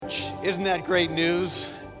Isn't that great news?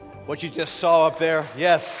 What you just saw up there?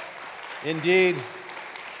 Yes, indeed.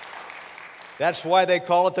 That's why they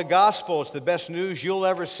call it the gospel. It's the best news you'll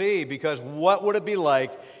ever see, because what would it be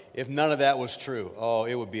like if none of that was true? Oh,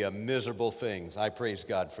 it would be a miserable thing. I praise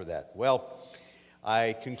God for that. Well,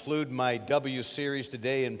 I conclude my W series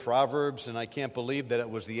today in Proverbs, and I can't believe that it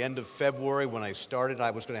was the end of February when I started.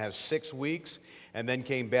 I was going to have 6 weeks, and then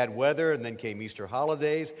came bad weather, and then came Easter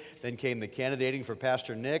holidays, then came the candidating for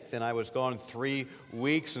Pastor Nick, then I was gone 3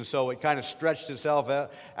 weeks, and so it kind of stretched itself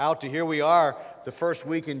out to here we are, the first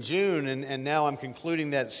week in June, and now I'm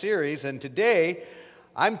concluding that series, and today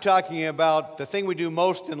I'm talking about the thing we do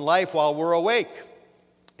most in life while we're awake.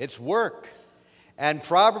 It's work. And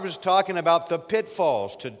Proverbs is talking about the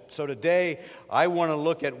pitfalls. So today, I want to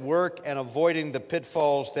look at work and avoiding the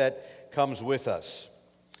pitfalls that comes with us.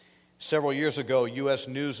 Several years ago, U.S.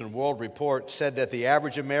 News and World Report said that the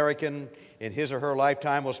average American in his or her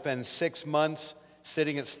lifetime will spend 6 months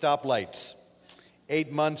sitting at stoplights,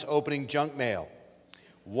 8 months opening junk mail,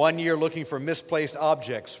 1 year looking for misplaced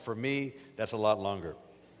objects. For me, that's a lot longer.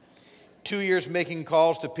 2 years making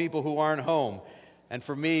calls to people who aren't home. And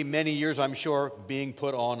for me, many years, I'm sure, being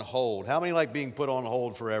put on hold. How many like being put on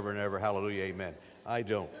hold forever and ever? Hallelujah, amen. I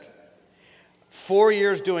don't. 4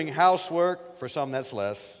 years doing housework. For some, that's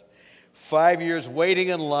less. 5 years waiting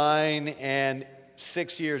in line. And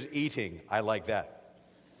 6 years eating. I like that.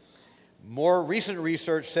 More recent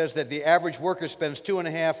research says that the average worker spends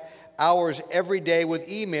 2.5 hours every day with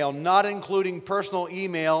email, not including personal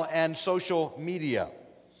email and social media.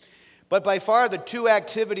 But by far the two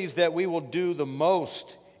activities that we will do the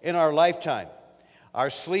most in our lifetime are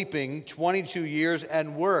sleeping, 22 years,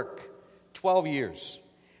 and work, 12 years.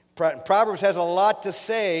 Proverbs has a lot to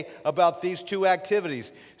say about these two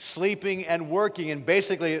activities, sleeping and working. And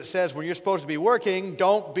basically it says when you're supposed to be working,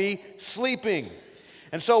 don't be sleeping.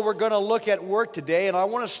 And so we're going to look at work today, and I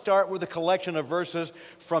want to start with a collection of verses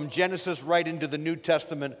from Genesis right into the New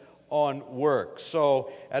Testament on work.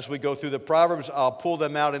 So as we go through the Proverbs, I'll pull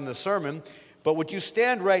them out in the sermon. But would you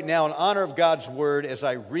stand right now in honor of God's word as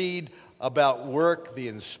I read about work, the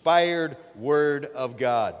inspired word of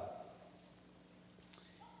God.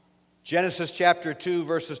 Genesis chapter 2,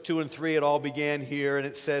 verses 2 and 3, it all began here, and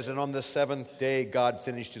it says, "And on the seventh day God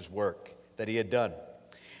finished his work that he had done.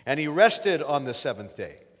 And he rested on the seventh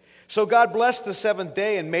day. So God blessed the seventh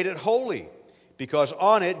day and made it holy, because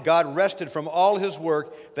on it God rested from all his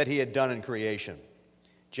work that he had done in creation."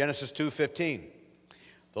 Genesis 2:15.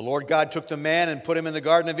 "The Lord God took the man and put him in the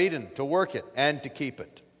Garden of Eden to work it and to keep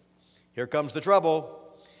it." Here comes the trouble.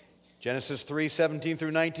 Genesis 3:17 through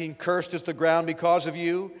 19. "Cursed is the ground because of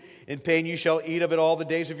you. In pain you shall eat of it all the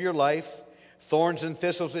days of your life. Thorns and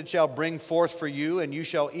thistles it shall bring forth for you, and you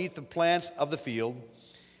shall eat the plants of the field.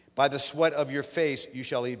 By the sweat of your face you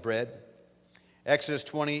shall eat bread." Exodus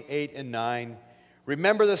 28 and 9.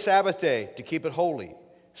 "Remember the Sabbath day to keep it holy.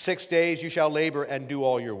 6 days you shall labor and do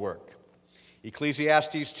all your work."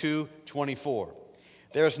 Ecclesiastes 2:24.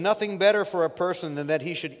 "There is nothing better for a person than that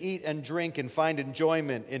he should eat and drink and find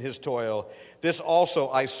enjoyment in his toil. This also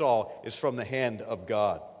I saw is from the hand of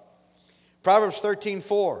God." Proverbs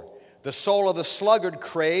 13:4. "The soul of the sluggard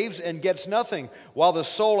craves and gets nothing, while the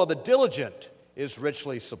soul of the diligent is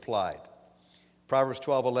richly supplied." Proverbs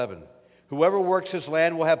 12:11. "Whoever works his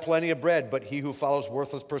land will have plenty of bread, but he who follows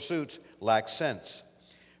worthless pursuits lacks sense."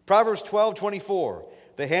 Proverbs 12:24.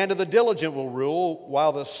 "The hand of the diligent will rule,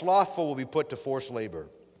 while the slothful will be put to forced labor."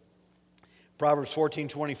 Proverbs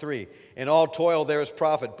 14:23. "In all toil there is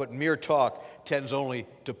profit, but mere talk tends only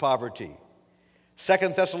to poverty."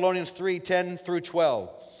 2 Thessalonians 3:10 through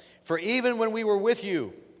 12. "For even when we were with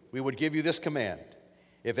you, we would give you this command: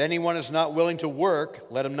 if anyone is not willing to work,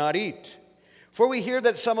 let him not eat. For we hear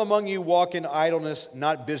that some among you walk in idleness,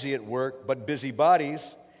 not busy at work, but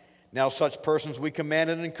busybodies. Now such persons we command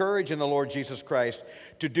and encourage in the Lord Jesus Christ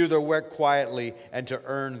to do their work quietly and to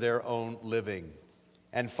earn their own living."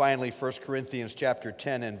 And finally, 1 Corinthians chapter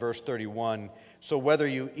 10 and verse 31. "So whether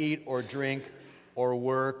you eat or drink or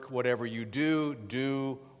work, whatever you do,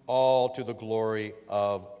 do all to the glory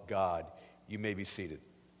of God." You may be seated.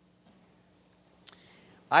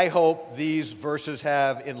 I hope these verses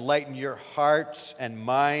have enlightened your hearts and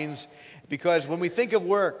minds, because when we think of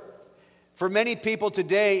work, for many people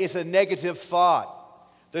today, it's a negative thought.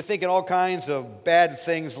 They're thinking all kinds of bad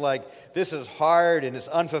things like, this is hard and it's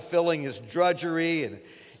unfulfilling, it's drudgery, and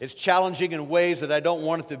it's challenging in ways that I don't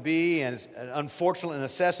want it to be, and it's an unfortunate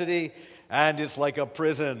necessity, and it's like a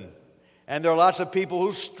prison. And there are lots of people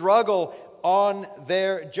who struggle on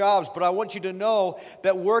their jobs. But I want you to know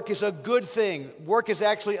that work is a good thing. Work is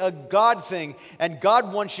actually a God thing. And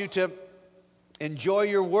God wants you to Enjoy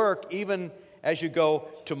your work even as you go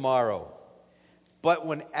tomorrow. But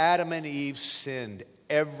when Adam and Eve sinned,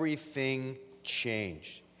 everything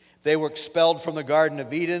changed. They were expelled from the Garden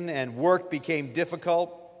of Eden, and work became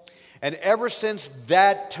difficult. And ever since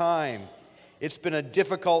that time, it's been a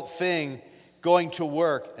difficult thing going to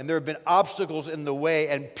work. And there have been obstacles in the way,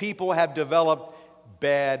 and people have developed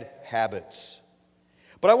bad habits.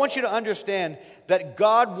 But I want you to understand that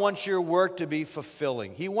God wants your work to be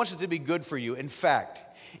fulfilling. He wants it to be good for you. In fact,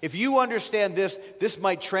 if you understand this, this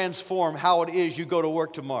might transform how it is you go to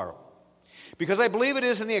work tomorrow. Because I believe it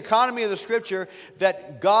is in the economy of the Scripture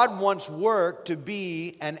that God wants work to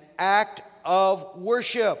be an act of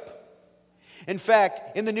worship. In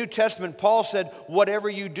fact, in the New Testament, Paul said, whatever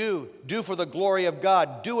you do, do for the glory of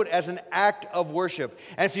God. Do it as an act of worship.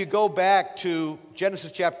 And if you go back to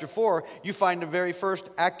Genesis chapter 4, you find the very first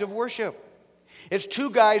act of worship. It's two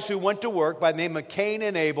guys who went to work by the name of Cain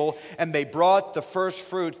and Abel, and they brought the first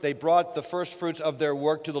fruits. They brought the first fruits of their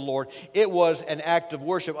work to the Lord. It was an act of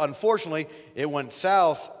worship. Unfortunately, it went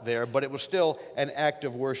south there, but it was still an act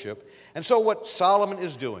of worship. And so what Solomon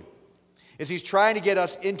is doing is he's trying to get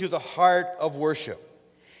us into the heart of worship.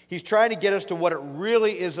 He's trying to get us to what it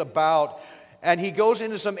really is about. And he goes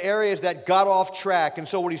into some areas that got off track. And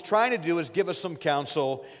so what he's trying to do is give us some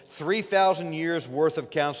counsel, 3,000 years worth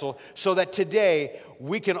of counsel, so that today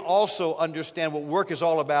we can also understand what work is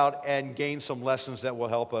all about and gain some lessons that will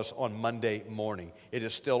help us on Monday morning. It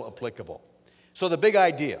is still applicable. So the big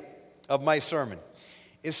idea of my sermon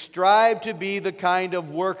is strive to be the kind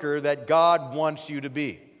of worker that God wants you to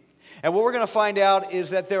be. And what we're going to find out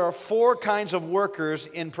is that there are 4 kinds of workers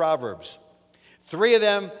in Proverbs. 3 of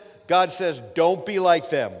them, God says, don't be like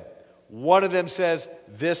them. 1 of them says,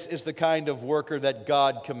 this is the kind of worker that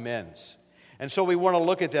God commends. And so we want to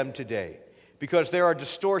look at them today because there are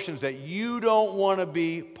distortions that you don't want to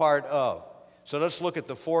be part of. So let's look at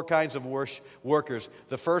the 4 kinds of workers.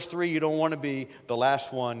 The first 3 you don't want to be, the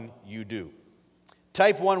last one you do.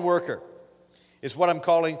 Type 1 worker is what I'm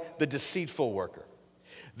calling the deceitful worker.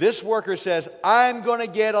 This worker says, I'm going to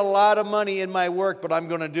get a lot of money in my work, but I'm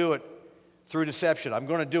going to do it through deception. I'm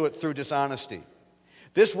going to do it through dishonesty.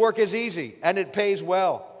 This work is easy and it pays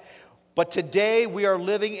well. But today we are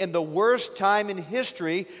living in the worst time in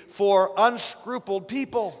history for unscrupuled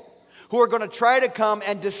people who are going to try to come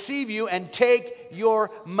and deceive you and take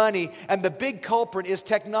your money. And the big culprit is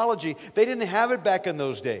technology. They didn't have it back in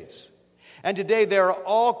those days. And today there are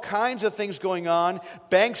all kinds of things going on.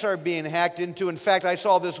 Banks are being hacked into. In fact, I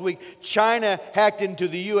saw this week, China hacked into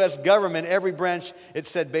the U.S. government, every branch, it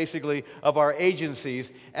said basically, of our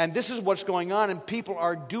agencies. And this is what's going on. And people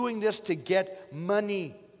are doing this to get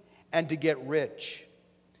money and to get rich.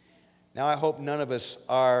 Now, I hope none of us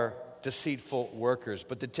are deceitful workers,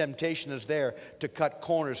 but the temptation is there to cut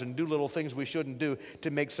corners and do little things we shouldn't do to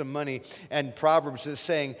make some money. And Proverbs is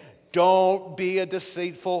saying, don't be a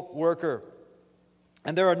deceitful worker.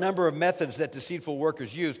 And there are a number of methods that deceitful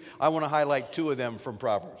workers use. I want to highlight 2 of them from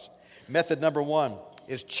Proverbs. Method number 1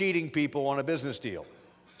 is cheating people on a business deal.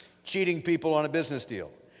 Cheating people on a business deal.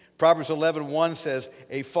 Proverbs 11:1 says,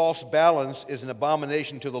 a false balance is an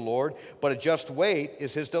abomination to the Lord, but a just weight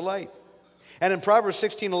is his delight. And in Proverbs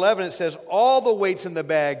 16:11 it says, all the weights in the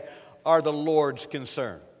bag are the Lord's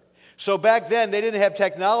concern. So back then, they didn't have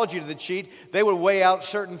technology to cheat. They would weigh out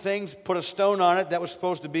certain things, put a stone on it. That was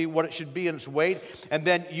supposed to be what it should be in its weight. And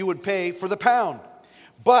then you would pay for the pound.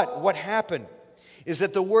 But what happened is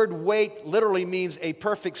that the word weight literally means a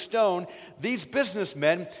perfect stone. These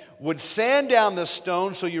businessmen would sand down the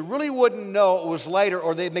stone so you really wouldn't know it was lighter,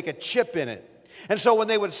 or they'd make a chip in it. And so when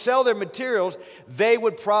they would sell their materials, they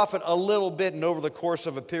would profit a little bit. And over the course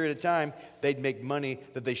of a period of time, they'd make money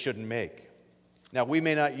that they shouldn't make. Now, we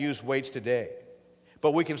may not use weights today,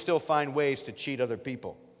 but we can still find ways to cheat other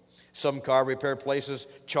people. Some car repair places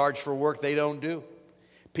charge for work they don't do.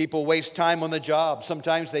 People waste time on the job.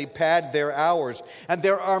 Sometimes they pad their hours. And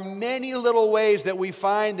there are many little ways that we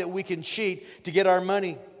find that we can cheat to get our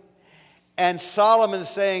money. And Solomon is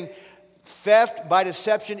saying, theft by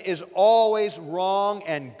deception is always wrong,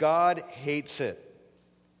 and God hates it.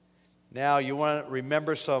 Now, you want to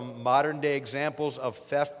remember some modern-day examples of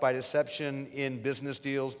theft by deception in business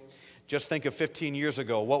deals? Just think of 15 years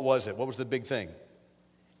ago. What was it? What was the big thing?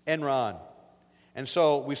 Enron. And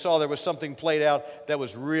so we saw there was something played out that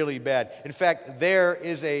was really bad. In fact, there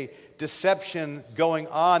is a deception going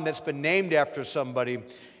on that's been named after somebody,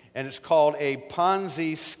 and it's called a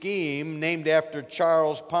Ponzi scheme, named after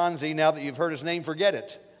Charles Ponzi. Now that you've heard his name, forget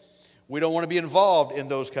it. We don't want to be involved in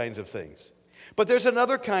those kinds of things. But there's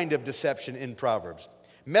another kind of deception in Proverbs.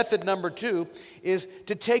 Method number 2 is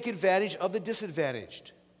to take advantage of the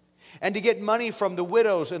disadvantaged. and to get money from the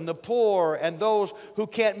widows and the poor and those who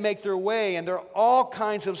can't make their way. And there are all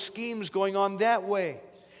kinds of schemes going on that way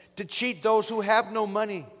to cheat those who have no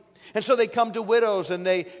money. And so they come to widows and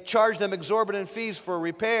they charge them exorbitant fees for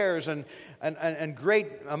repairs and great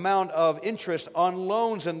amount of interest on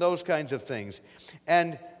loans and those kinds of things.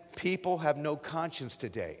 And people have no conscience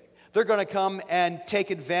today. They're going to come and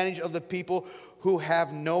take advantage of the people who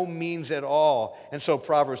have no means at all. And so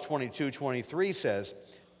Proverbs 22:23 says,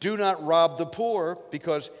 "Do not rob the poor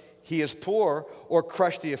because he is poor, or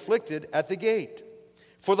crush the afflicted at the gate.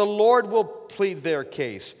 For the Lord will plead their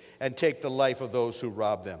case and take the life of those who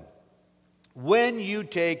rob them." When you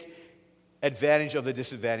take advantage of the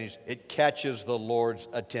disadvantaged, it catches the Lord's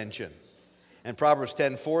attention. And Proverbs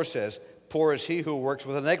 10:4 says, "Poor is he who works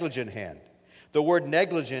with a negligent hand." The word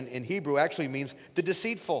negligent in Hebrew actually means the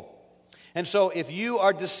deceitful. And so if you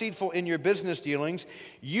are deceitful in your business dealings,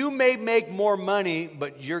 you may make more money,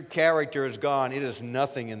 but your character is gone. It is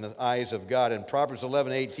nothing in the eyes of God. And Proverbs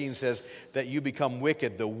 11:18 says that you become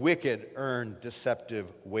wicked. The wicked earn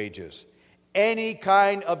deceptive wages. Any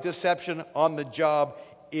kind of deception on the job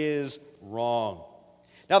is wrong.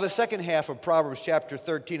 Now, the second half of Proverbs chapter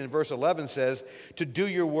 13 and verse 11 says to do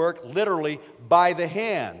your work literally by the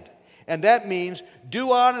hand. And that means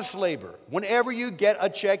do honest labor. Whenever you get a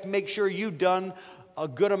check, make sure you've done a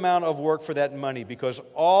good amount of work for that money, because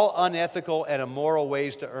all unethical and immoral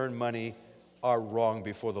ways to earn money are wrong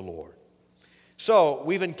before the Lord. So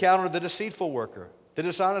we've encountered the deceitful worker, the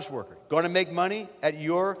dishonest worker, going to make money at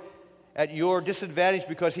your disadvantage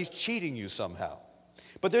because he's cheating you somehow.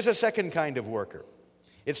 But there's a second kind of worker.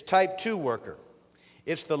 It's type 2 worker.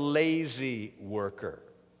 It's the lazy worker.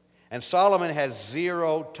 And Solomon has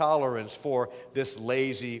zero tolerance for this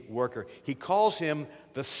lazy worker. He calls him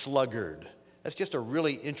the sluggard. That's just a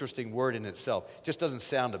really interesting word in itself. It just doesn't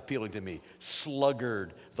sound appealing to me.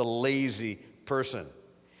 Sluggard, the lazy person.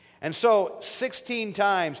 And so 16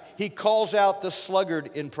 times he calls out the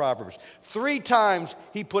sluggard in Proverbs. 3 times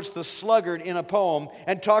he puts the sluggard in a poem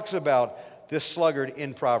and talks about this sluggard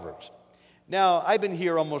in Proverbs. Now, I've been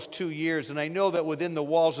here almost 2 years, and I know that within the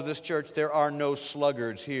walls of this church, there are no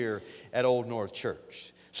sluggards here at Old North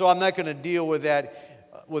Church. So I'm not going to deal with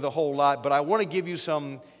that with a whole lot, but I want to give you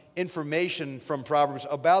some information from Proverbs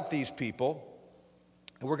about these people.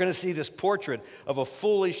 And we're going to see this portrait of a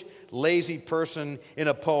foolish, lazy person in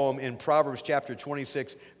a poem in Proverbs chapter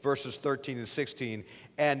 26, verses 13 and 16.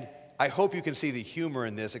 And I hope you can see the humor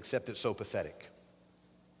in this, except it's so pathetic.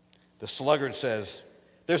 The sluggard says,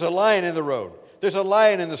 "There's a lion in the road. There's a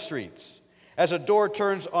lion in the streets. As a door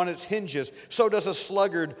turns on its hinges, so does a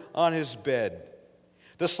sluggard on his bed.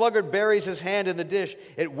 The sluggard buries his hand in the dish.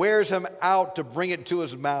 It wears him out to bring it to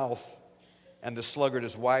his mouth. And the sluggard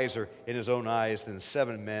is wiser in his own eyes than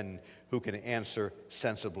 7 men who can answer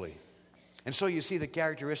sensibly." And so you see the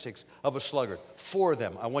characteristics of a sluggard. 4 of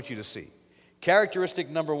them I want you to see. Characteristic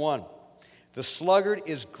number 1, the sluggard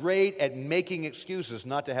is great at making excuses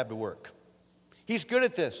not to have to work. He's good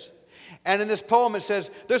at this. And in this poem it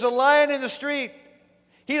says, there's a lion in the street.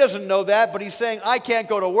 He doesn't know that, but he's saying, I can't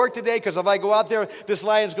go to work today because if I go out there, this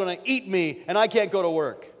lion's going to eat me and I can't go to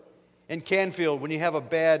work. In Canfield, when you have a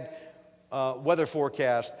bad weather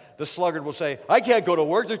forecast, the sluggard will say, I can't go to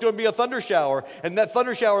work. There's going to be a thunder shower, and that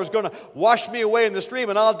thunder shower is going to wash me away in the stream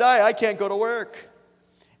and I'll die. I can't go to work.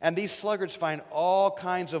 And these sluggards find all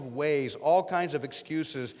kinds of ways, all kinds of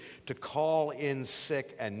excuses to call in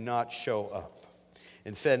sick and not show up.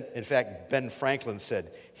 In fact, Ben Franklin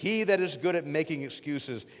said, he that is good at making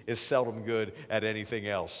excuses is seldom good at anything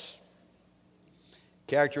else.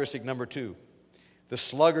 Characteristic number 2, the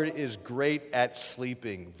sluggard is great at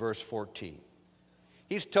sleeping, verse 14.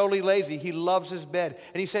 He's totally lazy. He loves his bed.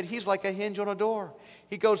 And he said he's like a hinge on a door.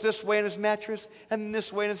 He goes this way in his mattress and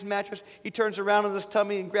this way in his mattress. He turns around on his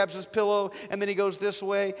tummy and grabs his pillow, and then he goes this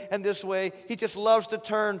way and this way. He just loves to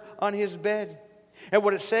turn on his bed. And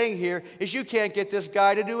what it's saying here is you can't get this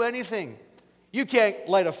guy to do anything. You can't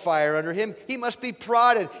light a fire under him. He must be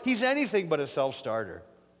prodded. He's anything but a self-starter.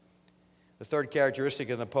 The third characteristic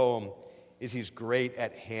in the poem is he's great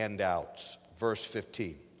at handouts, verse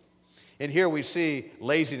 15. And here we see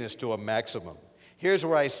laziness to a maximum. Here's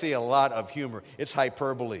where I see a lot of humor. It's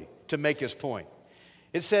hyperbole to make his point.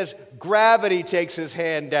 It says, gravity takes his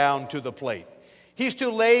hand down to the plate. He's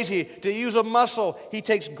too lazy to use a muscle. He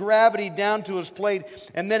takes gravity down to his plate.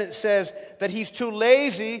 And then it says that he's too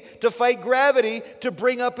lazy to fight gravity to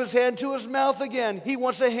bring up his hand to his mouth again. He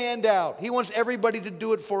wants a handout. He wants everybody to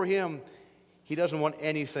do it for him. He doesn't want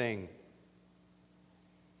anything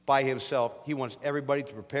by himself. He wants everybody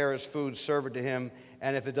to prepare his food, serve it to him,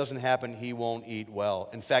 and if it doesn't happen, he won't eat well.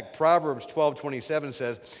 In fact, Proverbs 12:27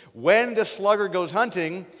 says, when the sluggard goes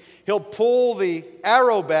hunting, he'll pull the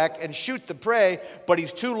arrow back and shoot the prey, but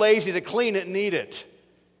he's too lazy to clean it and eat it.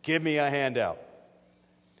 Give me a handout.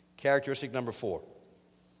 Characteristic number 4.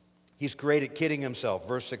 He's great at kidding himself.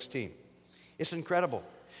 Verse 16. It's incredible.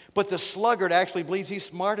 But the sluggard actually believes he's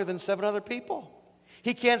smarter than 7 other people.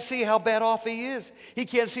 He can't see how bad off he is. He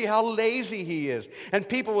can't see how lazy he is. And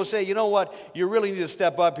people will say, you know what, you really need to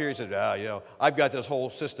step up here. He said, I've got this whole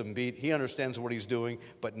system beat. He understands what he's doing.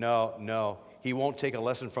 But no. He won't take a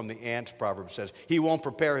lesson from the ant, Proverbs says. He won't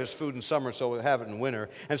prepare his food in summer so he'll have it in winter.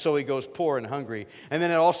 And so he goes poor and hungry. And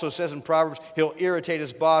then it also says in Proverbs, he'll irritate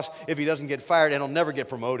his boss if he doesn't get fired, and he'll never get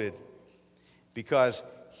promoted. Because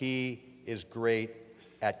he is great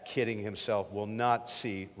at kidding himself, will not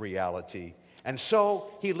see reality. And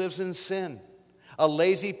so he lives in sin. A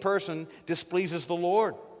lazy person displeases the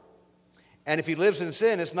Lord. And if he lives in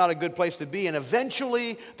sin, it's not a good place to be. And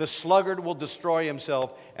eventually, the sluggard will destroy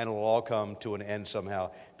himself, and it will all come to an end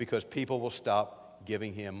somehow, because people will stop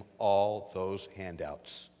giving him all those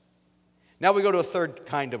handouts. Now we go to a third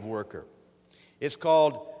kind of worker. It's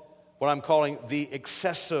called what I'm calling the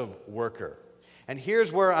excessive worker. And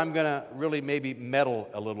here's where I'm going to really maybe meddle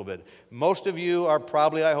a little bit. Most of you are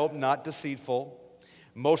probably, I hope, not deceitful.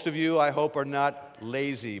 Most of you, I hope, are not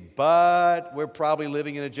lazy. But we're probably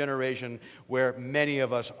living in a generation where many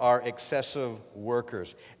of us are excessive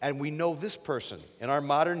workers. And we know this person in our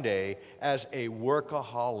modern day as a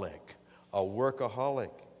workaholic. A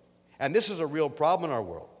workaholic. And this is a real problem in our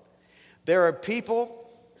world. There are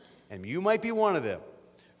people, and you might be one of them,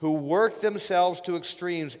 who work themselves to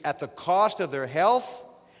extremes at the cost of their health,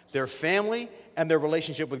 their family, and their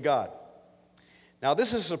relationship with God. Now,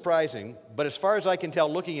 this is surprising, but as far as I can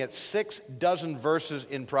tell, looking at 6 dozen verses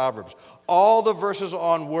in Proverbs, all the verses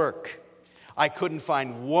on work, I couldn't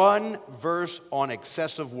find one verse on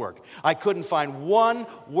excessive work. I couldn't find one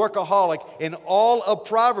workaholic in all of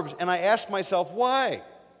Proverbs, and I asked myself, why?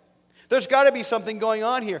 There's got to be something going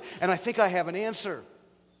on here, and I think I have an answer.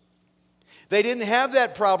 They didn't have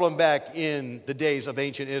that problem back in the days of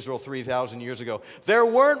ancient Israel 3,000 years ago. There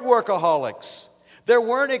weren't workaholics. There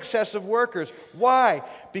weren't excessive workers. Why?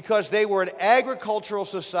 Because they were an agricultural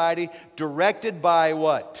society directed by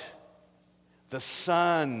what? The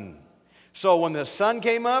sun. So when the sun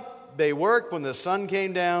came up, they worked. When the sun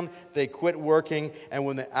came down, they quit working. And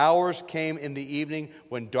when the hours came in the evening,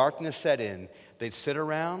 when darkness set in, they'd sit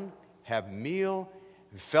around, have meal,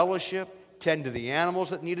 fellowship, tend to the animals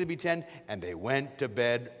that needed to be tended, and they went to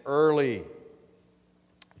bed early.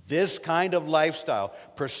 This kind of lifestyle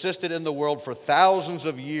persisted in the world for thousands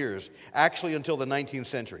of years, actually until the 19th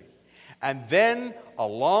century. And then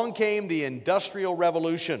along came the Industrial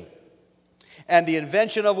Revolution and the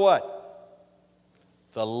invention of what?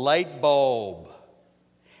 The light bulb.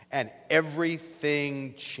 And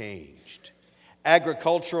everything changed.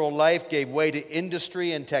 Agricultural life gave way to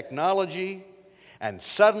industry and technology, and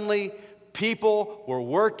suddenly people were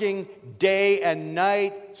working day and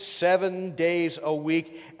night, 7 days a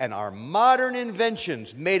week, and our modern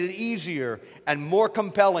inventions made it easier and more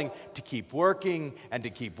compelling to keep working and to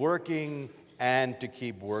keep working and to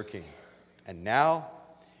keep working. And now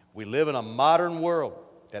we live in a modern world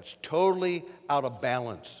that's totally out of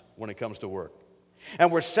balance when it comes to work. And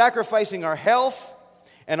we're sacrificing our health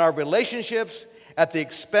and our relationships at the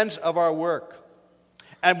expense of our work.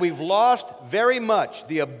 And we've lost very much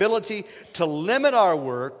the ability to limit our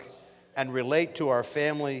work and relate to our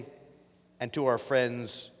family and to our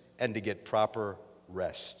friends and to get proper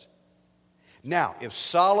rest. Now, if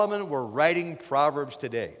Solomon were writing Proverbs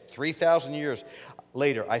today, 3,000 years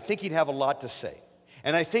later, I think he'd have a lot to say.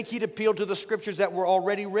 And I think he'd appeal to the scriptures that were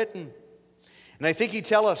already written. And I think he'd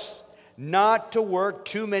tell us not to work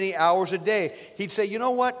too many hours a day. He'd say, you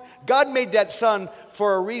know what? God made that sun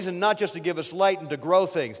for a reason, not just to give us light and to grow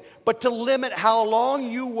things, but to limit how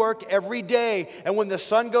long you work every day. And when the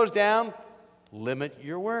sun goes down, limit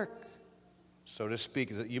your work, so to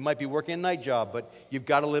speak. You might be working a night job, but you've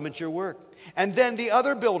got to limit your work. And then the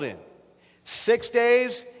other built-in, 6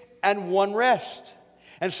 days and 1 rest.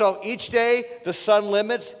 And so each day the sun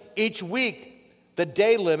limits, each week the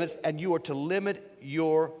day limits, and you are to limit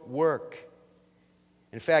your work.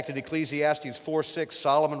 In fact, in Ecclesiastes 4:6,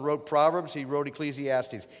 Solomon wrote Proverbs, he wrote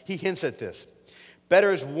Ecclesiastes. He hints at this.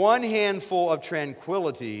 Better is 1 handful of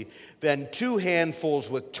tranquility than 2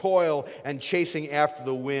 handfuls with toil and chasing after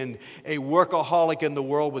the wind. A workaholic in the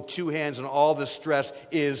world with 2 hands and all the stress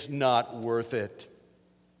is not worth it.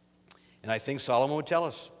 And I think Solomon would tell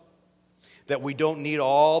us that we don't need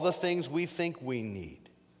all the things we think we need.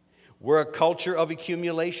 We're a culture of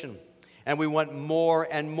accumulation. And we want more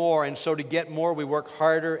and more. And so to get more, we work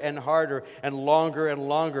harder and harder and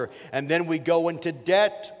longer. And then we go into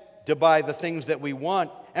debt to buy the things that we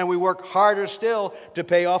want. And we work harder still to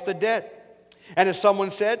pay off the debt. And as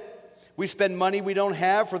someone said, we spend money we don't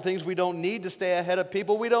have for things we don't need to stay ahead of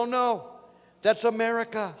people we don't know. That's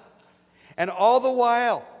America. And all the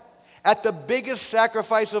while, at the biggest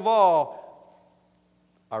sacrifice of all,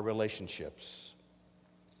 our relationships.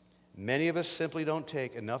 Many of us simply don't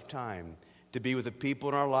take enough time to be with the people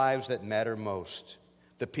in our lives that matter most,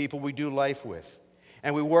 the people we do life with.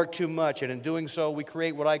 And we work too much, and in doing so, we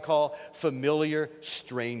create what I call familiar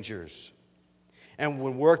strangers. And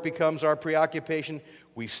when work becomes our preoccupation,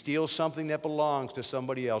 we steal something that belongs to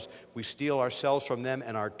somebody else. We steal ourselves from them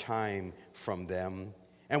and our time from them.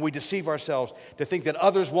 And we deceive ourselves to think that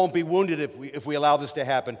others won't be wounded if we allow this to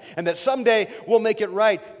happen, and that someday we'll make it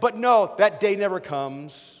right. But no, that day never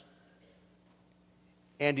comes.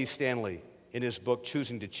 Andy Stanley, in his book,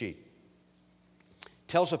 Choosing to Cheat,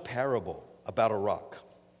 tells a parable about a rock.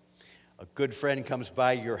 A good friend comes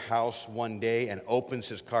by your house one day and opens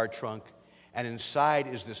his car trunk, and inside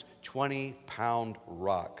is this 20-pound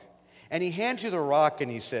rock. And he hands you the rock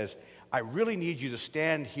and he says, I really need you to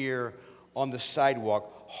stand here on the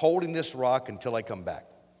sidewalk holding this rock until I come back.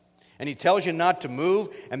 And he tells you not to move,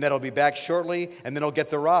 and that he'll be back shortly, and then he'll get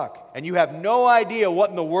the rock. And you have no idea what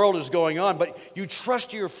in the world is going on, but you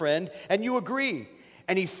trust your friend, and you agree.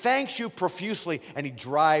 And he thanks you profusely, and he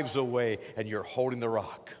drives away, and you're holding the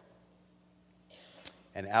rock.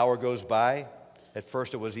 An hour goes by. At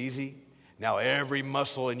first it was easy. Now every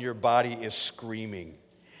muscle in your body is screaming.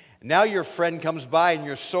 Now your friend comes by, and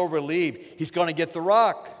you're so relieved he's going to get the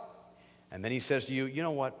rock. And then he says to you, you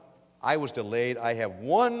know what? I was delayed. I have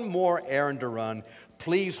one more errand to run.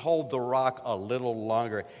 Please hold the rock a little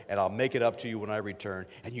longer, and I'll make it up to you when I return.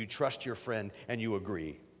 And you trust your friend, and you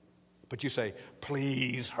agree. But you say,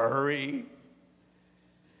 please hurry.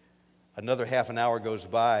 Another half an hour goes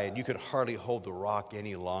by, and you can hardly hold the rock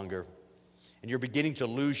any longer. And you're beginning to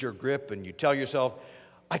lose your grip, and you tell yourself,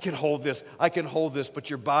 I can hold this, but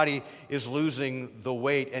your body is losing the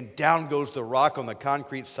weight, and down goes the rock on the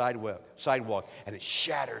concrete sidewalk, and it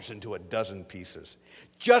shatters into a dozen pieces.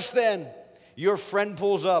 Just then, your friend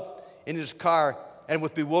pulls up in his car and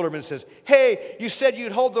with bewilderment says, hey, you said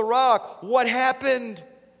you'd hold the rock. What happened?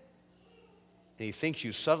 And he thinks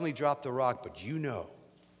you suddenly dropped the rock, but you know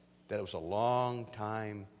that it was a long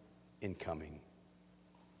time in coming.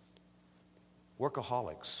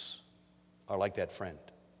 Workaholics are like that friend.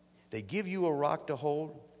 They give you a rock to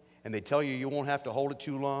hold, and they tell you won't have to hold it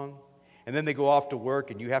too long. And then they go off to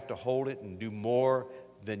work, and you have to hold it and do more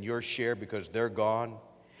than your share because they're gone.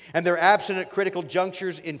 And they're absent at critical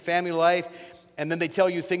junctures in family life, and then they tell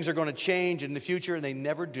you things are going to change in the future, and they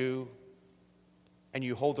never do. And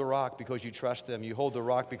you hold the rock because you trust them. You hold the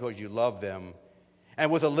rock because you love them. And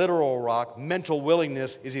with a literal rock, mental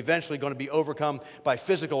willingness is eventually going to be overcome by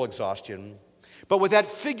physical exhaustion. But with that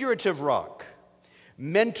figurative rock,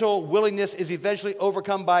 mental willingness is eventually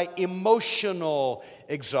overcome by emotional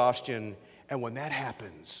exhaustion. And when that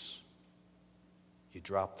happens, you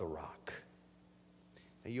drop the rock.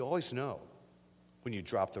 Now, you always know when you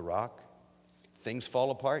drop the rock, things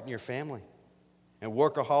fall apart in your family. And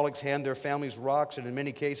workaholics hand their families rocks, and in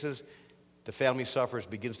many cases, the family suffers,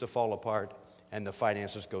 begins to fall apart, and the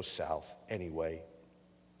finances go south anyway.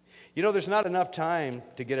 You know, there's not enough time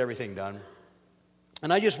to get everything done.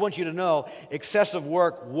 And I just want you to know, excessive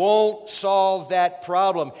work won't solve that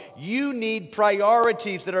problem. You need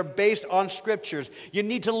priorities that are based on scriptures. You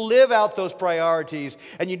need to live out those priorities.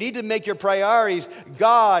 And you need to make your priorities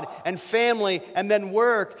God and family and then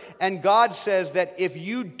work. And God says that if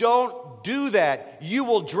you don't do that, you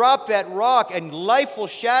will drop that rock and life will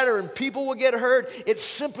shatter and people will get hurt. It's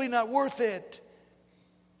simply not worth it.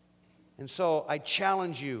 And so I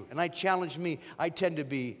challenge you, and I challenge me. I tend to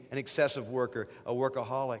be an excessive worker, a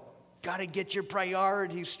workaholic. Got to get your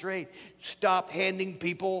priorities straight. Stop handing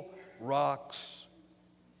people rocks.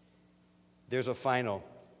 There's a final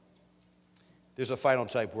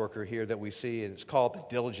type worker here that we see, and it's called the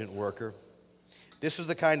diligent worker. This is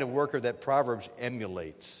the kind of worker that Proverbs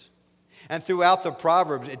emulates. And throughout the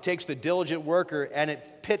Proverbs, it takes the diligent worker and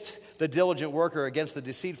it pits the diligent worker against the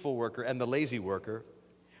deceitful worker and the lazy worker.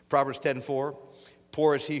 Proverbs 10:4,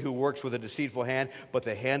 poor is he who works with a deceitful hand, but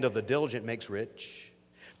the hand of the diligent makes rich.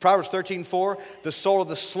 Proverbs 13:4, the soul of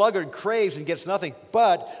the sluggard craves and gets nothing,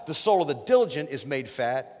 but the soul of the diligent is made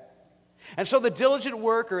fat. And so the diligent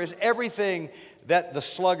worker is everything that the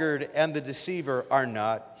sluggard and the deceiver are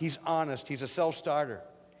not. He's honest. He's a self-starter.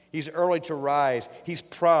 He's early to rise. He's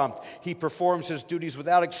prompt. He performs his duties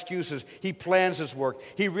without excuses. He plans his work.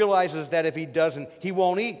 He realizes that if he doesn't, he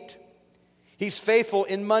won't eat. He's faithful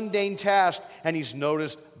in mundane tasks, and he's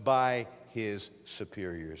noticed by his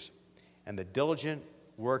superiors. And the diligent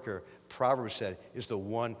worker, Proverbs said, is the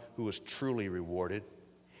one who is truly rewarded.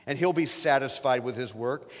 And he'll be satisfied with his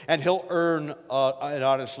work, and he'll earn an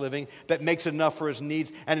honest living that makes enough for his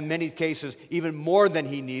needs, and in many cases, even more than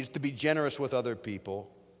he needs to be generous with other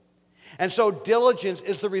people. And so diligence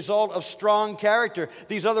is the result of strong character.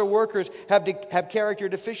 These other workers have character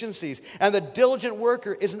deficiencies. And the diligent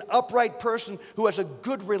worker is an upright person who has a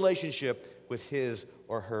good relationship with his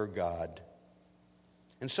or her God.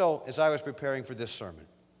 And so, as I was preparing for this sermon,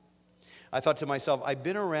 I thought to myself, I've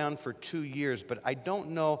been around for 2 years, but I don't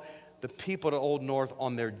know the people at Old North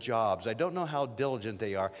on their jobs. I don't know how diligent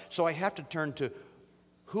they are. So I have to turn to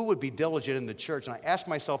who would be diligent in the church. And I asked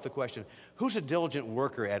myself the question, who's a diligent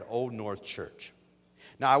worker at Old North Church?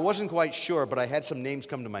 Now, I wasn't quite sure, but I had some names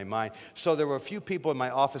come to my mind. So there were a few people in my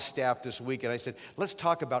office staff this week, and I said, let's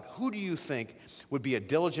talk about who do you think would be a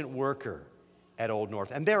diligent worker at Old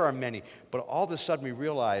North? And there are many. But all of a sudden we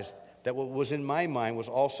realized that what was in my mind was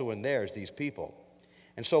also in theirs, these people.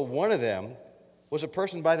 And so one of them was a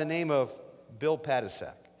person by the name of Bill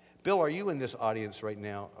Patasak. Bill, are you in this audience right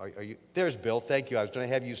now? Are you? There's Bill. Thank you. I was going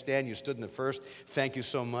to have you stand. You stood in the first. Thank you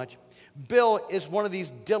so much. Bill is one of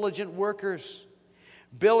these diligent workers.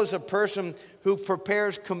 Bill is a person who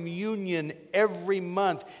prepares communion every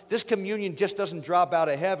month. This communion just doesn't drop out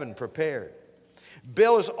of heaven prepared.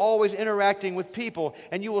 Bill is always interacting with people,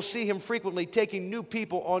 and you will see him frequently taking new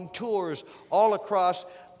people on tours all across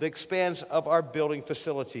the expanse of our building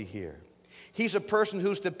facility here. He's a person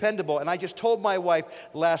who's dependable, and I just told my wife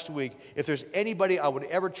last week, if there's anybody I would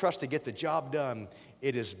ever trust to get the job done,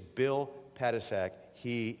 it is Bill Patasak.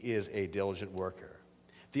 He is a diligent worker.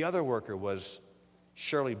 The other worker was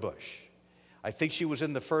Shirley Bush. I think she was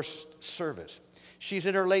in the first service. She's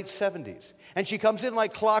in her late 70s, and she comes in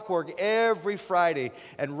like clockwork every Friday,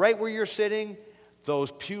 and right where you're sitting,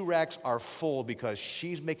 those pew racks are full because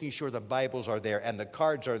she's making sure the Bibles are there and the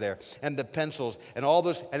cards are there and the pencils and all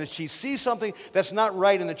this. And if she sees something that's not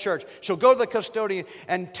right in the church, she'll go to the custodian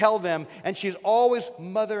and tell them. And she's always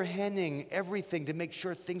mother henning everything to make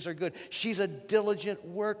sure things are good. She's a diligent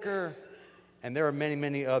worker. And there are many,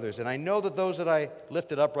 many others. And I know that those that I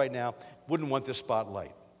lifted up right now wouldn't want this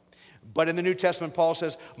spotlight. But in the New Testament, Paul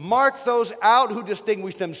says, mark those out who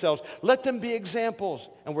distinguish themselves. Let them be examples.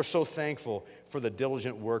 And we're so thankful for the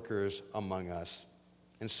diligent workers among us.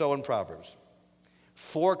 And so in Proverbs,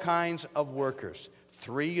 4 kinds of workers.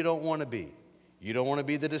 3 you don't want to be. You don't want to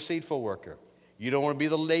be the deceitful worker. You don't want to be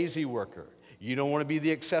the lazy worker. You don't want to be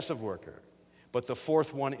the excessive worker. But the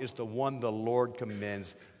 4th one is the one the Lord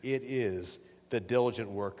commends. It is the diligent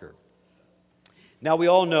worker. Now we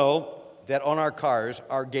all know that on our cars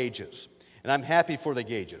are gauges. And I'm happy for the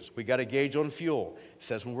gauges. We got a gauge on fuel. It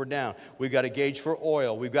says when we're down. We've got a gauge for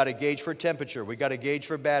oil. We've got a gauge for temperature. We've got a gauge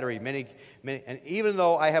for battery. Many. And even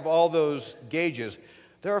though I have all those gauges,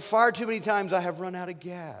 there are far too many times I have run out of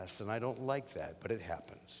gas. And I don't like that, but it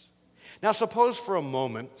happens. Now suppose for a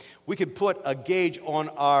moment we could put a gauge on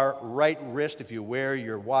our right wrist if you wear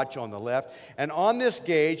your watch on the left. And on this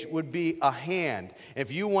gauge would be a hand.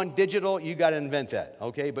 If you want digital, you got to invent that.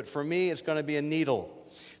 Okay, but for me, it's going to be a needle.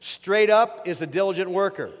 Straight up is the diligent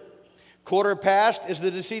worker. Quarter past is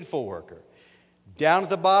the deceitful worker. Down at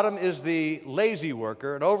the bottom is the lazy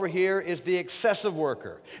worker, and over here is the excessive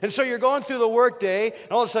worker. And so you're going through the workday,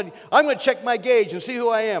 and all of a sudden, I'm going to check my gauge and see who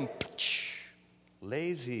I am.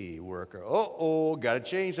 Lazy worker. Got to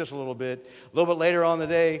change this a little bit. A little bit later on in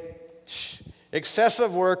the day,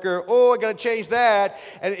 excessive worker. I got to change that.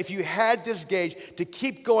 And if you had this gauge to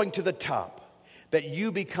keep going to the top, that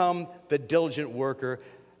you become the diligent worker,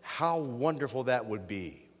 how wonderful that would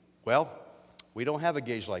be. Well, we don't have a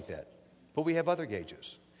gauge like that, but we have other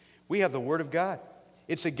gauges. We have the Word of God.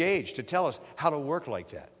 It's a gauge to tell us how to work like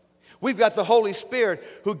that. We've got the Holy Spirit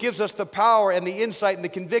who gives us the power and the insight and the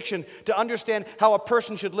conviction to understand how a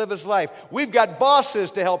person should live his life. We've got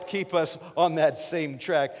bosses to help keep us on that same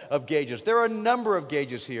track of gauges. There are a number of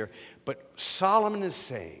gauges here, but Solomon is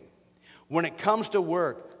saying, when it comes to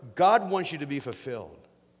work, God wants you to be fulfilled.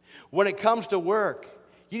 When it comes to work,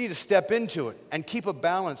 you need to step into it and keep a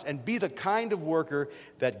balance and be the kind of worker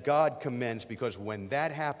that God commends, because when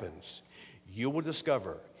that happens, you will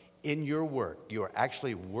discover in your work, you are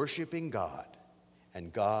actually worshiping God,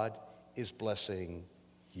 and God is blessing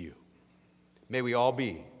you. May we all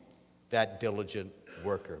be that diligent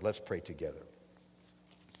worker. Let's pray together.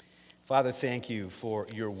 Father, thank you for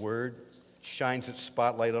your word. Shines its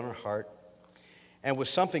spotlight on our heart. And with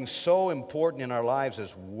something so important in our lives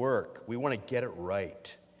as work, we want to get it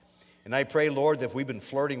right. And I pray, Lord, that if we've been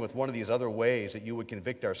flirting with one of these other ways, that you would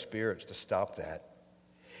convict our spirits to stop that.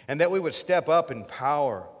 And that we would step up in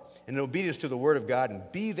power and in obedience to the Word of God and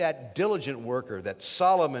be that diligent worker that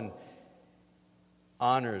Solomon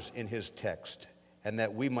honors in his text, and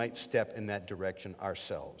that we might step in that direction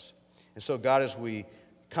ourselves. And so, God, as we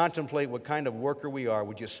contemplate what kind of worker we are,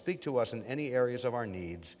 would you speak to us in any areas of our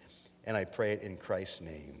needs? And I pray it in Christ's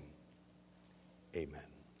name. Amen.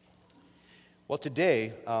 Well,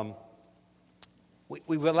 today,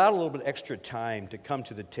 we've allowed a little bit extra time to come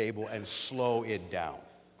to the table and slow it down.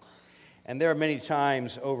 And there are many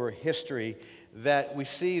times over history that we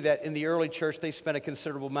see that in the early church, they spent a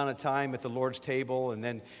considerable amount of time at the Lord's table, and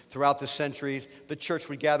then throughout the centuries, the church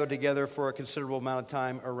would gather together for a considerable amount of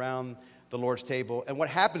time around the Lord's table. And what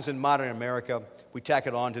happens in modern America, we tack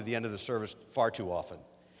it on to the end of the service far too often.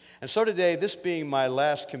 And so today, this being my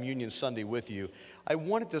last communion Sunday with you, I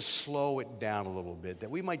wanted to slow it down a little bit,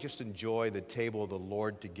 that we might just enjoy the table of the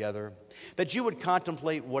Lord together, that you would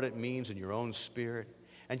contemplate what it means in your own spirit,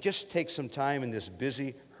 and just take some time in this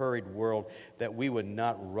busy, hurried world, that we would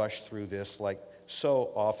not rush through this like so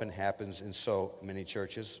often happens in so many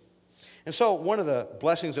churches. And so one of the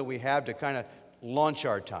blessings that we have to kind of launch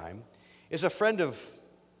our time is a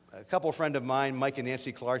couple friend of mine, Mike and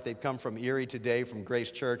Nancy Clark. They've come from Erie today, from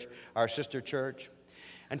Grace Church, our sister church.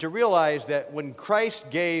 And to realize that when Christ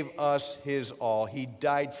gave us his all, he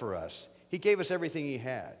died for us. He gave us everything he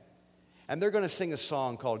had. And they're going to sing a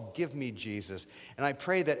song called Give Me Jesus. And I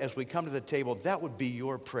pray that as we come to the table, that would be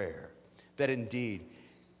your prayer, that indeed,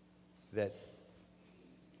 that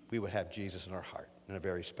we would have Jesus in our heart in a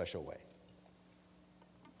very special way.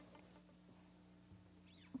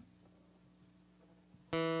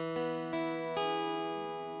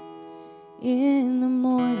 In the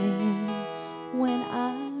morning when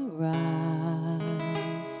I rise,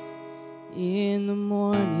 in the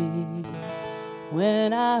morning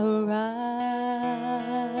when I rise,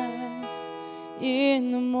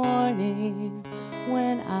 in the morning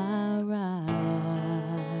when I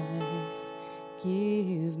rise,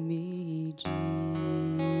 give me Jesus.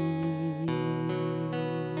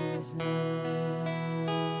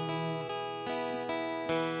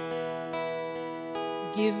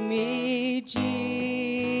 Give me Jesus.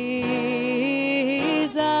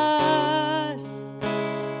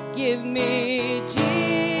 Give me Jesus.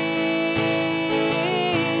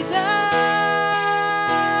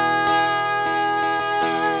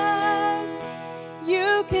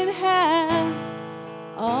 You can have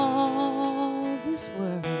all this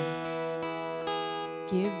world.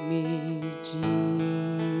 Give me Jesus.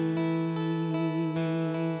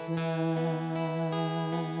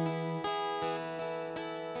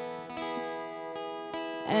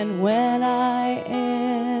 And when I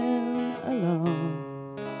am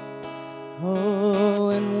alone, oh,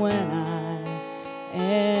 and when I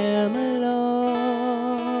am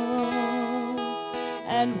alone,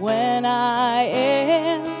 and when I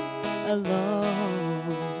am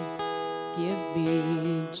alone, give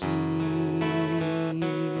me Jesus.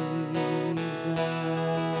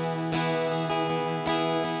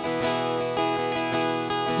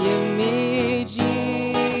 Give me Jesus.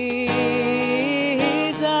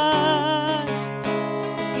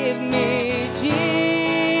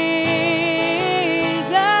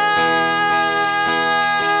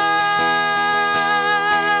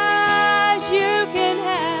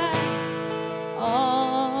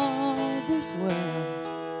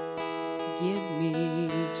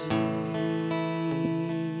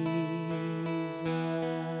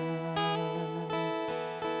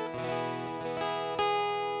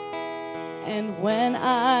 And when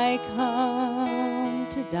I come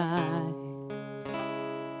to die,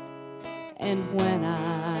 and when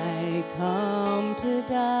I come to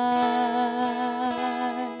die,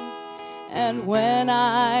 and when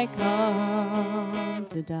I come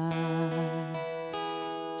to die,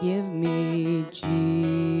 give me Jesus.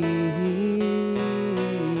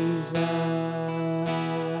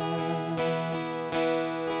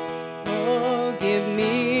 Oh, give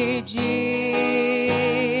me Jesus.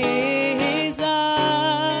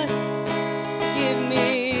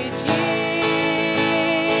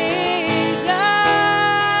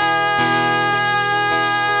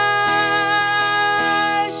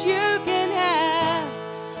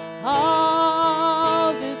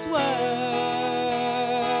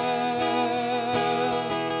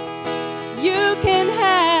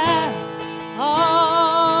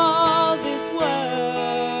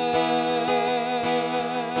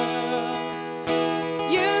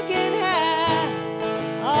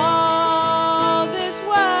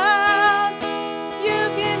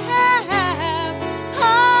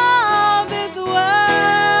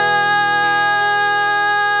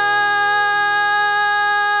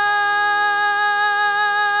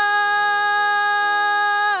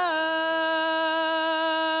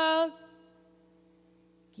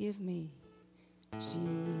 give me Jesus.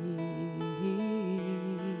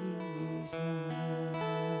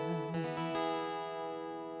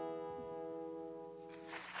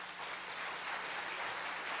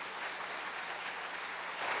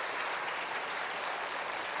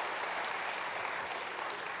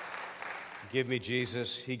 Give me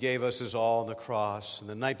Jesus. He gave us his all on the cross. And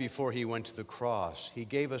the night before he went to the cross, he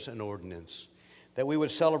gave us an ordinance that we would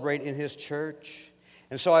celebrate in his church.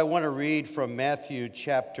 And so I want to read from Matthew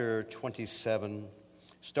chapter 27,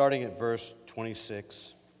 starting at verse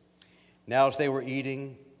 26. Now as they were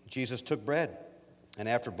eating, Jesus took bread, and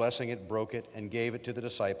after blessing it, broke it, and gave it to the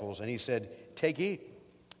disciples. And he said, "Take, eat.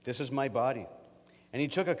 This is my body." And he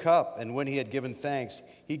took a cup, and when he had given thanks,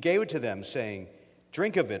 he gave it to them, saying,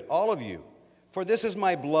 "Drink of it, all of you. For this is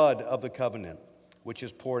my blood of the covenant, which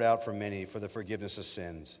is poured out for many for the forgiveness of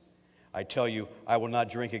sins. I tell you, I will not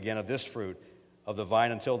drink again of this fruit of the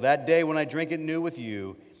vine until that day when I drink it new with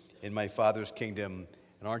you in my Father's kingdom."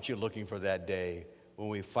 And aren't you looking for that day when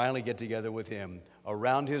we finally get together with him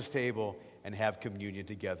around his table and have communion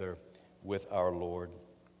together with our Lord?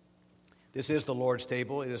 This is the Lord's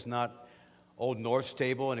table. It is not Old North's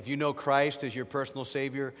table, and if you know Christ as your personal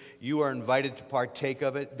Savior, you are invited to partake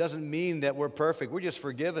of it. It doesn't mean that we're perfect. We're just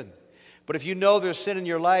forgiven. But if you know there's sin in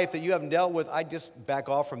your life that you haven't dealt with, I'd just back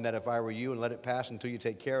off from that if I were you and let it pass until you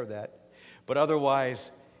take care of that. But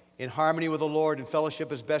otherwise, in harmony with the Lord and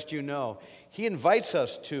fellowship as best you know, he invites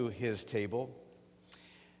us to his table.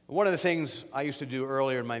 One of the things I used to do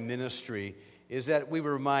earlier in my ministry is that we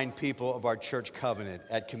would remind people of our church covenant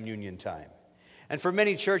at communion time. And for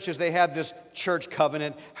many churches, they have this church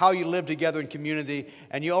covenant, how you live together in community,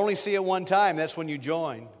 and you only see it one time. That's when you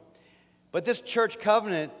join. But this church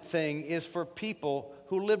covenant thing is for people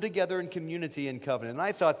who live together in community and covenant. And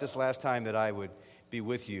I thought this last time that I would be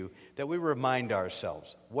with you, that we remind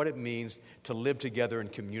ourselves what it means to live together in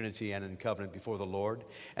community and in covenant before the Lord.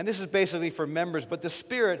 And this is basically for members, but the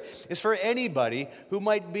Spirit is for anybody who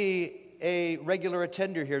might be a regular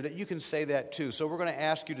attender here, that you can say that too. So we're going to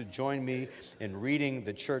ask you to join me in reading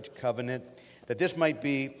the church covenant, that this might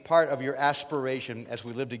be part of your aspiration as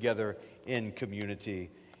we live together in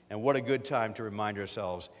community. And what a good time to remind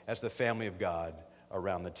ourselves as the family of God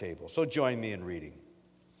around the table. So join me in reading.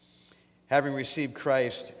 Having received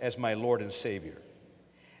Christ as my Lord and Savior,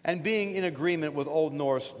 and being in agreement with Old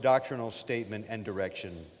North's doctrinal statement and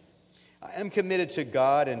direction, I am committed to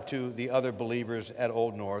God and to the other believers at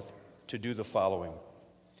Old North to do the following.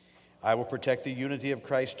 I will protect the unity of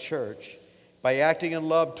Christ's church by acting in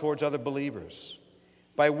love towards other believers,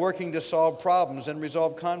 by working to solve problems and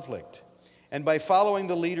resolve conflict, and by following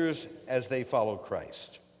the leaders as they follow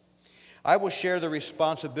Christ. I will share the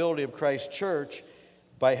responsibility of Christ's church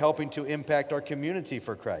by helping to impact our community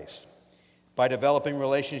for Christ, by developing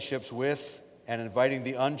relationships with and inviting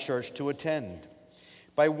the unchurched to attend,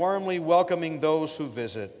 by warmly welcoming those who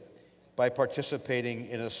visit, by participating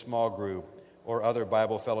in a small group or other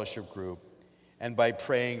Bible fellowship group, and by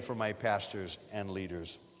praying for my pastors and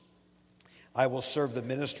leaders. I will serve the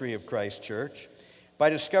ministry of Christ's church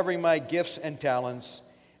by discovering my gifts and talents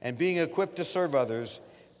and being equipped to serve others,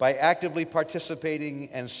 by actively participating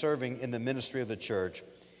and serving in the ministry of the church,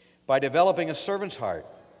 by developing a servant's heart,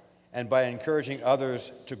 and by encouraging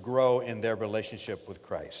others to grow in their relationship with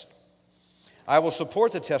Christ. I will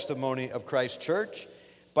support the testimony of Christ's church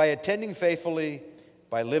by attending faithfully,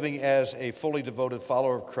 by living as a fully devoted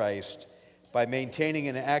follower of Christ, by maintaining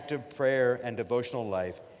an active prayer and devotional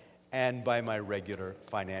life, and by my regular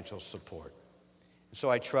financial support. So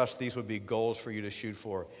I trust these would be goals for you to shoot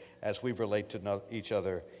for as we relate to each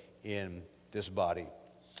other in this body.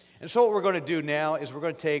 And so what we're going to do now is we're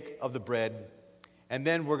going to take of the bread, and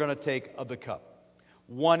then we're going to take of the cup,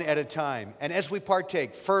 one at a time. And as we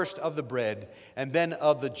partake first of the bread and then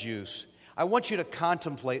of the juice, I want you to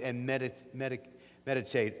contemplate and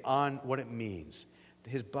meditate on what it means,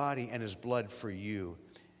 his body and his blood for you.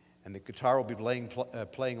 And the guitar will be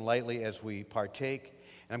playing lightly as we partake.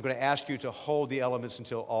 And I'm going to ask you to hold the elements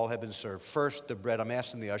until all have been served. First, the bread. I'm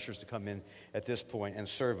asking the ushers to come in at this point and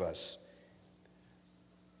serve us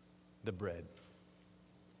the bread.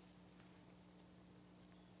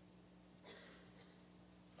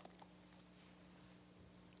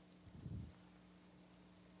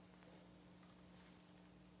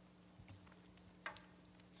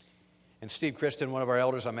 And Steve Kristen, one of our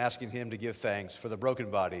elders, I'm asking him to give thanks for the broken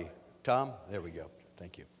body. Tom, there we go.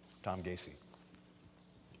 Thank you. Tom Gacy.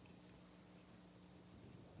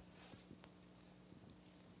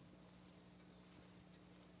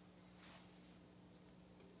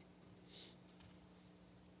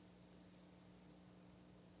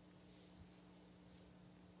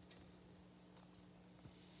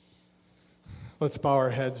 Let's bow our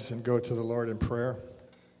heads and go to the Lord in prayer.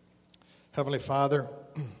 Heavenly Father,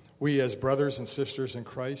 we as brothers and sisters in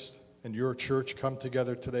Christ and your church come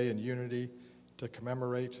together today in unity to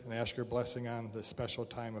commemorate and ask your blessing on this special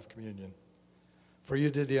time of communion. For you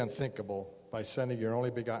did the unthinkable by sending your only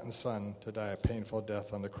begotten Son to die a painful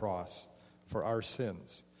death on the cross for our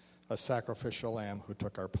sins, a sacrificial lamb who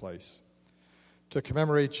took our place. To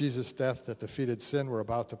commemorate Jesus' death that defeated sin, we're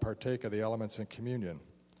about to partake of the elements in communion.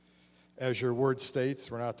 As your word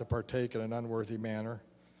states, we're not to partake in an unworthy manner.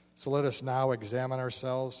 So let us now examine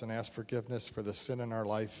ourselves and ask forgiveness for the sin in our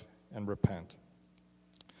life and repent.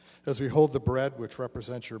 As we hold the bread, which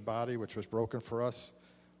represents your body, which was broken for us,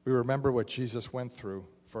 we remember what Jesus went through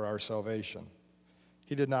for our salvation.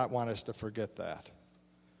 He did not want us to forget that.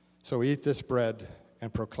 So eat this bread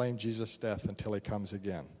and proclaim Jesus' death until he comes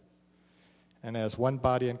again. And as one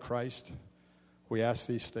body in Christ, we ask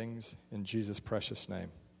these things in Jesus' precious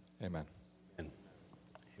name. Amen. Amen.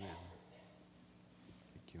 Amen.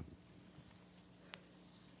 Thank you.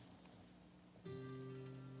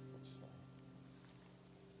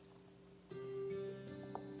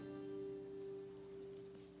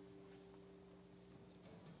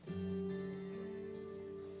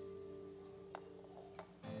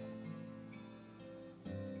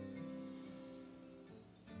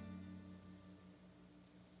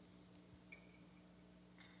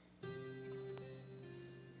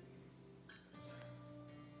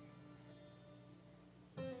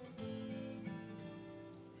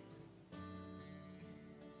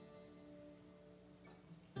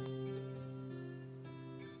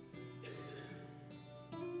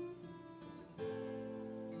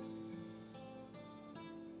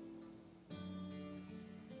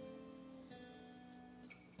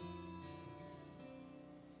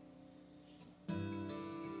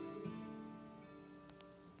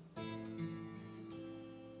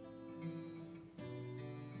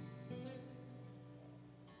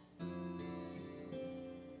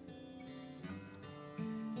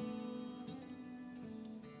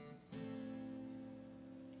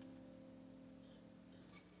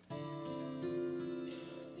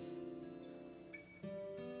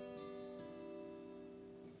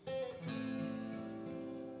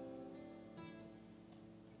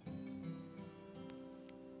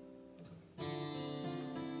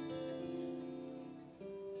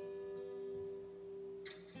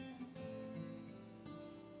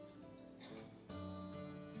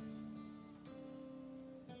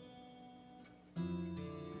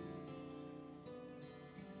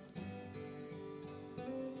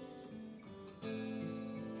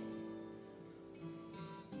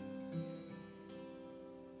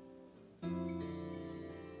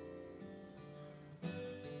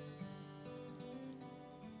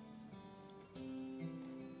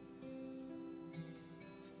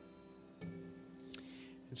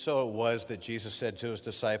 And so it was that Jesus said to his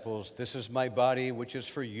disciples, "This is my body, which is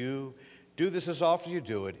for you. Do this as often as you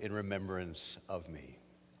do it in remembrance of me."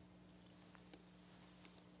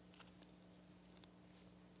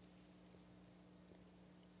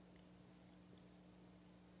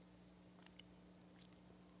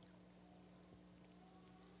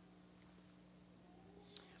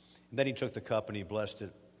 And then he took the cup and he blessed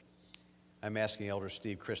it. I'm asking Elder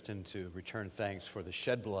Steve Kristen to return thanks for the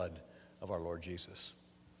shed blood of our Lord Jesus.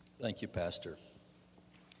 Thank you, Pastor.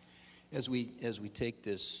 As we take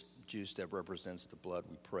this juice that represents the blood,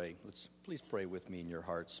 we pray. Please pray with me in your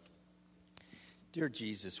hearts. Dear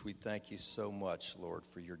Jesus, we thank you so much, Lord,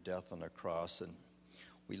 for your death on the cross. And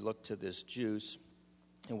we look to this juice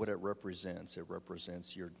and what it represents. It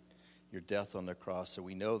represents your death on the cross. So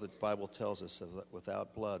we know that the Bible tells us that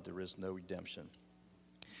without blood there is no redemption.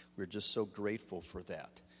 We're just so grateful for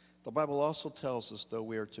that. The Bible also tells us, though,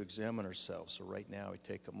 we are to examine ourselves. So right now we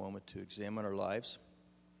take a moment to examine our lives.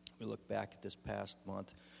 We look back at this past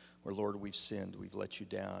month where, Lord, we've sinned, we've let you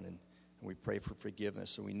down, and we pray for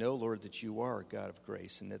forgiveness. And we know, Lord, that you are a God of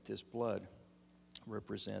grace and that this blood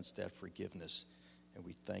represents that forgiveness. And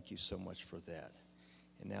we thank you so much for that.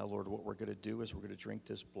 And now, Lord, what we're going to do is we're going to drink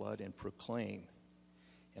this blood and proclaim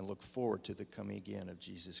and look forward to the coming again of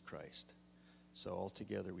Jesus Christ. So all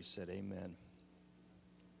together we said amen.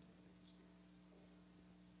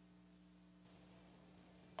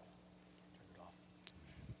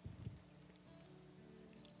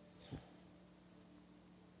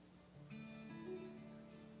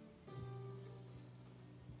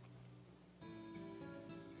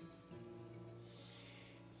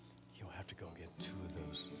 You'll have to go get two of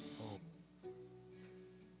those.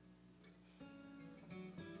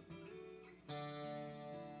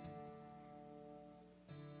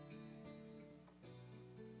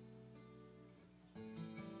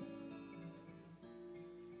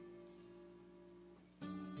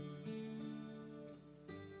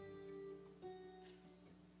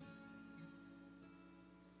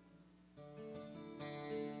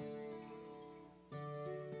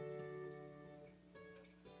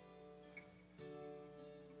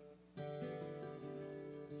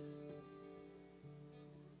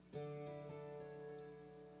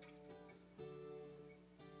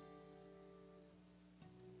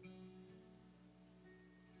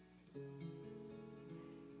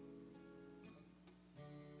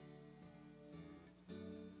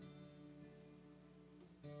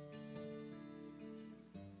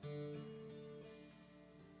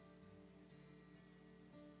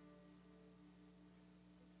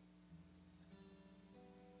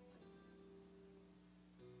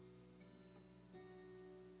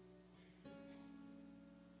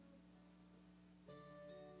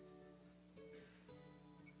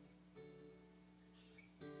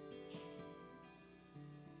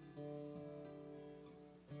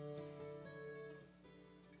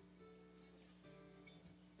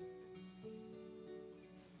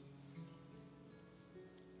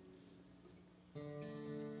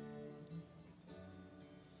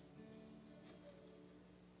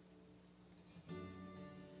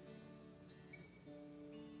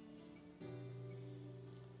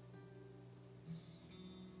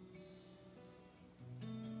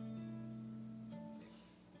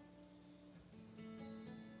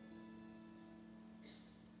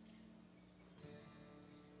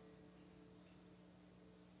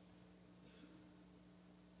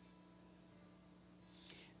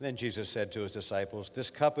 Then Jesus said to his disciples, "This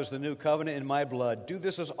cup is the new covenant in my blood. Do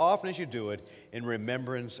this as often as you do it in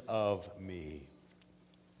remembrance of me."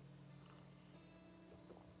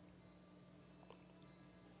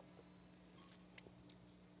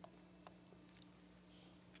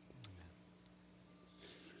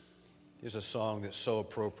 There's a song that's so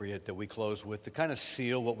appropriate that we close with to kind of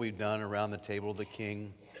seal what we've done around the table of the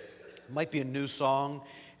King. It might be a new song,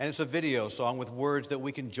 and it's a video song with words that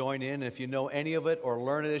we can join in. If you know any of it or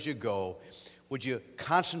learn it as you go, would you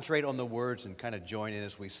concentrate on the words and kind of join in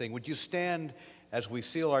as we sing? Would you stand as we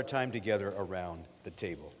seal our time together around the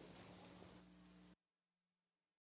table?